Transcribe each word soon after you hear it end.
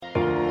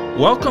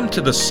Welcome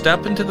to the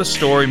Step Into the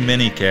Story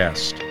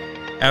minicast.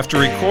 After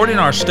recording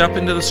our Step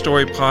Into the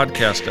Story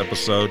podcast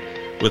episode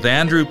with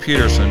Andrew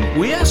Peterson,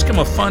 we asked him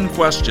a fun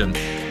question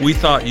we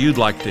thought you'd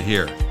like to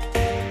hear.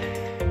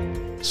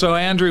 So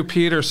Andrew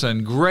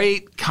Peterson,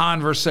 great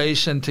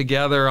conversation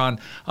together on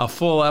a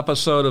full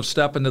episode of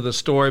Step Into the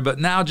Story, but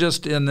now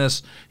just in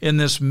this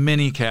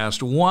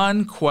mini-cast,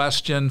 one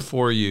question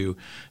for you.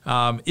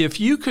 If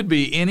you could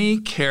be any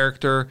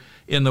character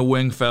in the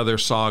Wingfeather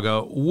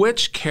saga,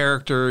 which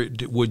character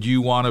would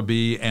you want to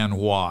be and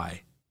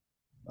why?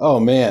 Oh,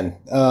 man.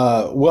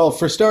 Well,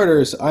 for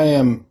starters, I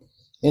am,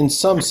 in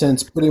some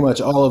sense, pretty much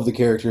all of the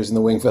characters in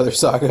the Wingfeather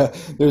saga.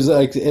 There's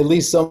like at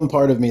least some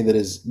part of me that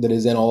is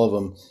in all of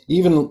them,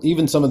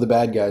 even some of the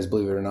bad guys,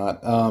 believe it or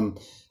not.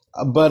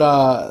 But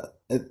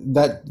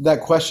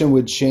that question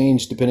would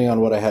change depending on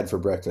what I had for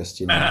breakfast.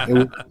 You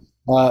know,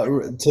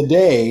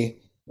 today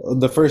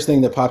the first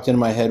thing that popped into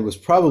my head was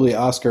probably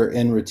Oscar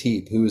N.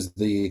 Ratip, who is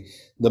the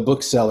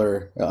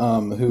bookseller,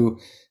 who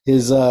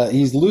is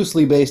he's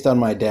loosely based on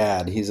my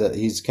dad.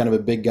 He's kind of a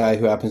big guy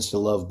who happens to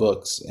love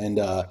books, and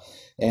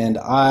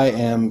I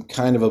am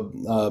kind of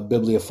a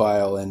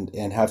bibliophile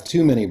and have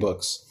too many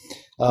books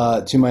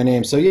to my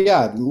name. So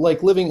yeah,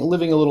 like living a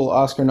little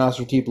Oscar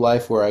Ratip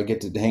life where I get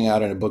to hang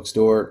out in a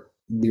bookstore,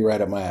 be right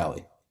up my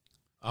alley.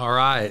 All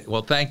right.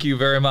 Well, thank you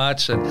very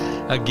much.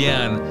 And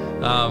again,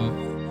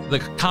 the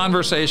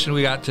conversation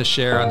we got to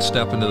share on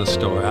Step Into the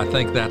Story, I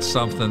think that's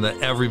something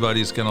that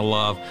everybody's going to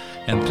love.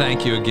 And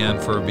thank you again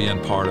for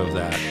being part of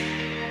that.